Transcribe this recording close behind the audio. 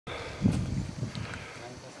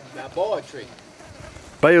Now, boa tree.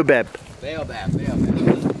 Baobab. Baobab.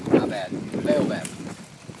 Not bad. Baobab.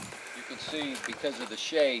 You can see, because of the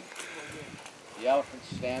shade, the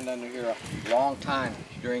elephants stand under here a long time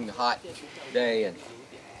during the hot day, and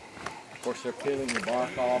of course they're peeling the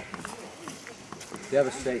bark off,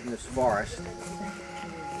 devastating this forest.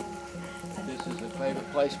 This is a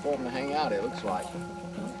favorite place for them to hang out, it looks like.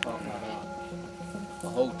 I'm talking about a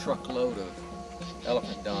whole truckload of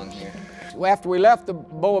elephant dung here. After we left the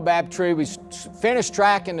baobab tree, we finished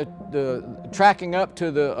tracking tracking up to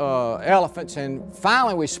the elephants, and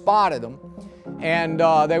finally we spotted them. And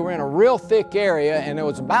they were in a real thick area, and there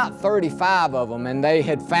was about 35 of them, and they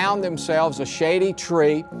had found themselves a shady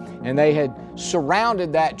tree, and they had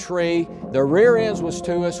surrounded that tree. The rear ends was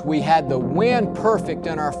to us. We had the wind perfect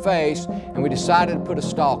in our face, and we decided to put a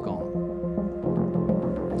stalk on.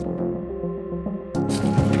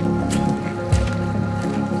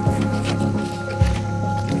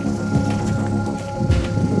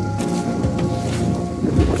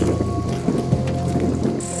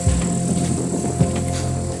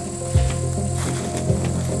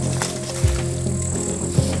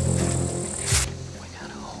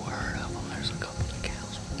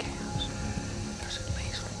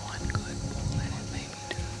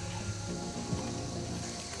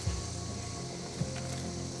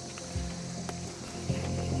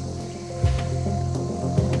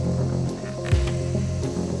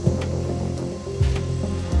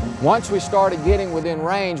 Once we started getting within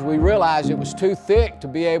range, we realized it was too thick to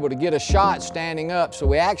be able to get a shot standing up, so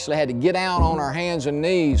we actually had to get down on our hands and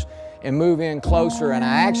knees and move in closer, and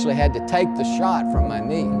I actually had to take the shot from my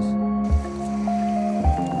knees.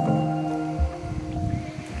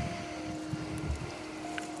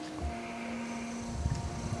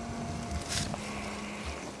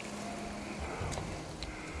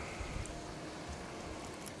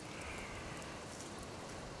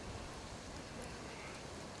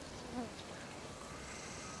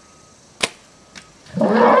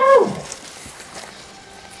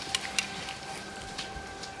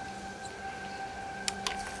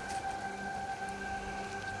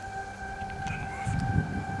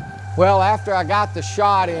 Well, after I got the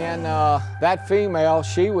shot in, that female,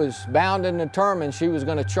 she was bound and determined she was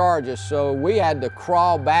going to charge us, so we had to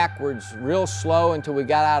crawl backwards real slow until we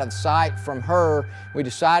got out of sight from her. We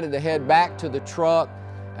decided to head back to the truck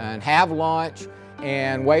and have lunch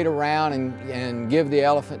and wait around and give the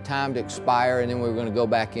elephant time to expire, and then we were going to go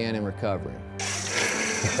back in and recover him.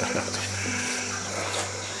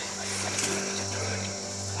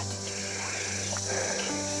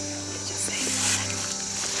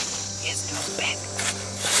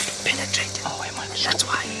 Penetrated. Oh, that's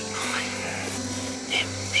why.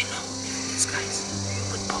 They know. These guys,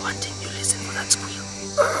 with bow hunting, you listen for that squeal.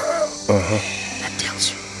 That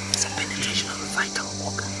tells you it's a penetration of a vital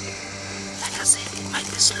organ. Like I said, it might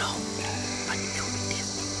be slow, but it will be dead.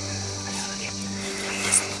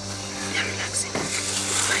 They're relaxing.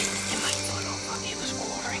 He might fall over. He was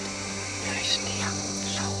ordering very steep.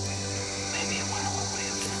 So maybe it went all the way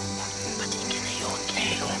up there. But he can hear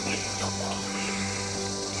your all the way.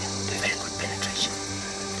 Very good penetration.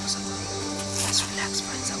 Let's relax,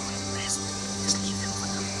 find somewhere to rest. Just leave them for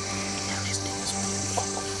now. They're resting as well.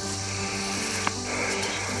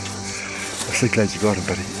 I'm so glad you got him,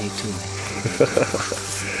 buddy. Me too, man.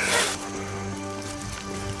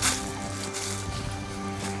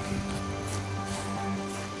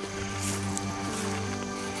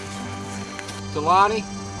 Talani,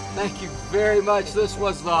 thank you very much. This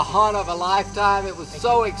was the hunt of a lifetime. It was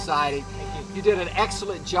so exciting. You did an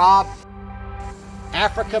excellent job.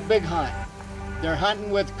 Africa Big Hunt. They're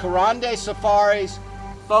hunting with Karande Safaris.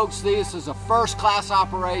 Folks, this is a first-class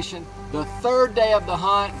operation. The third day of the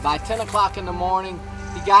hunt, by 10 o'clock in the morning,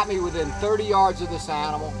 he got me within 30 yards of this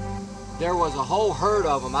animal. There was a whole herd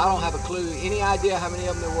of them. I don't have a clue. Any idea how many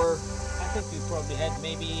of them there were? I think we probably had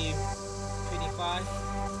maybe 25.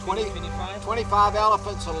 25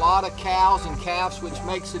 elephants, a lot of cows and calves, which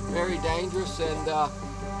makes it very dangerous. And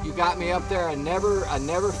you got me up there. I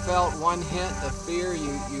never felt one hint of fear.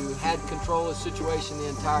 You had control of the situation the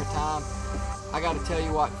entire time. I got to tell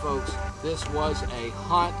you what, folks, this was a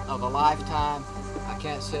hunt of a lifetime. I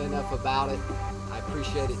can't say enough about it. I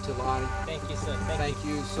appreciate it, Talani. Thank you, sir. Thank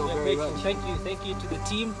you so very much. Thank you to the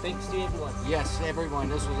team. Thanks to everyone. Yes, everyone.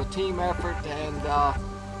 This was a team effort, and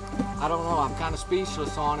I don't know, I'm kind of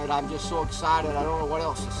speechless on it. I'm just so excited, I don't know what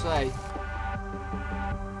else to say.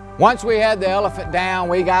 Once we had the elephant down,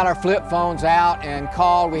 we got our flip phones out and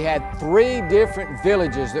called. We had 3 different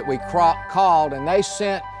villages that we called, and they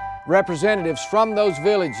sent representatives from those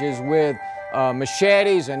villages with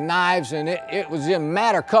machetes and knives, and it was in a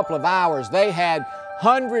matter of a couple of hours. They had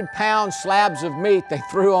 100-pound slabs of meat they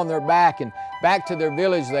threw on their back, and back to their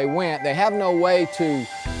village they went. They have no way to,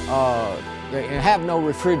 they have no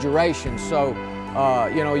refrigeration, so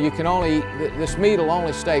you know, you can only, this meat will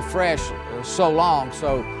only stay fresh so long.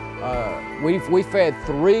 So we fed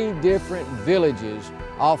 3 different villages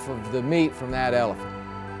off of the meat from that elephant.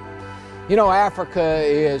 You know, Africa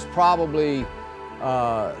is probably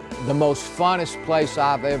the most funnest place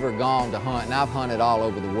I've ever gone to hunt, and I've hunted all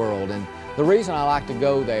over the world. And the reason I like to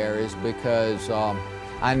go there is because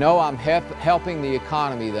I know I'm helping the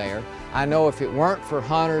economy there. I know if it weren't for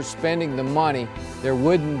hunters spending the money, there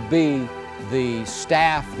wouldn't be the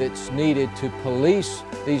staff that's needed to police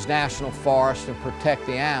these national forests and protect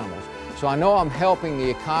the animals. So I know I'm helping the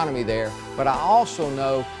economy there, but I also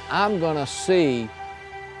know I'm going to see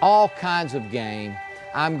all kinds of game.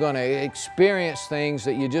 I'm going to experience things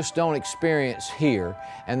that you just don't experience here.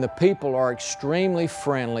 And the people are extremely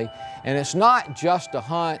friendly. And it's not just a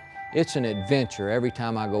hunt, it's an adventure every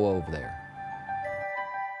time I go over there.